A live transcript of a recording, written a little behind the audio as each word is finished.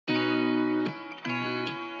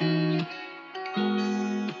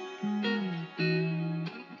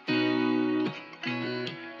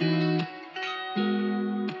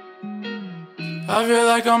I feel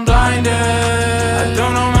like I'm blinded. I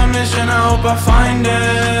don't know my mission, I hope I find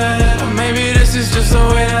it. Or maybe this is just the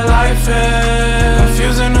way that life is.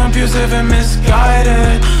 Confusing, abusive and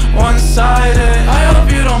misguided, one-sided. I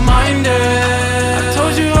hope you don't mind it. I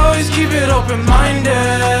told you always keep it open-minded.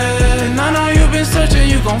 And I know you've been searching,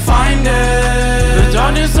 you gon' find it. The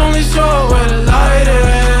darkness only show where the light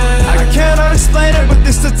is. I cannot explain it, but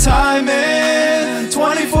this the timing.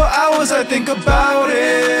 24 hours I think about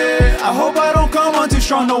it. I hope I don't come on too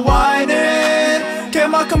strong to whining. Kept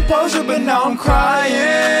my composure but now I'm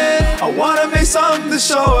crying. I wanna make something to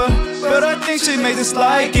show her, but I think she may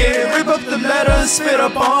dislike it. Rip up the letter and spit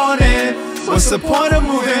up on it. What's the point of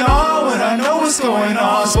moving on when I know what's going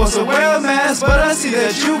on? Supposed to wear a mask, but I see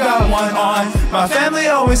that you got one on. My family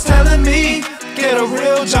always telling me, get a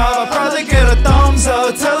real job, I'll probably get a thumbs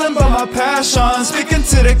up. Tell them about my passion. Speaking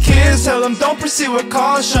to the kids, tell them don't proceed with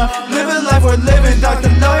caution. Living life worth living, doctor,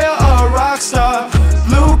 lawyer, or a rock star.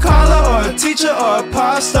 Blue collar, or a teacher, or a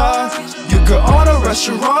pop star. You could own a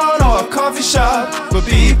restaurant or a coffee shop, but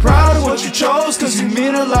be proud of what you chose, cause you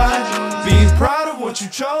mean a lot. Be proud of what you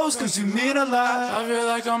chose, cause you mean a lot. I feel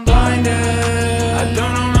like I'm blinded. I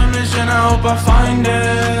don't know my mission, I hope I find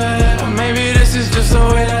it. Or maybe this is just the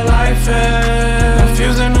way that life is.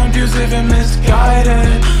 Confusing, abusive and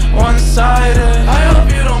misguided, one-sided.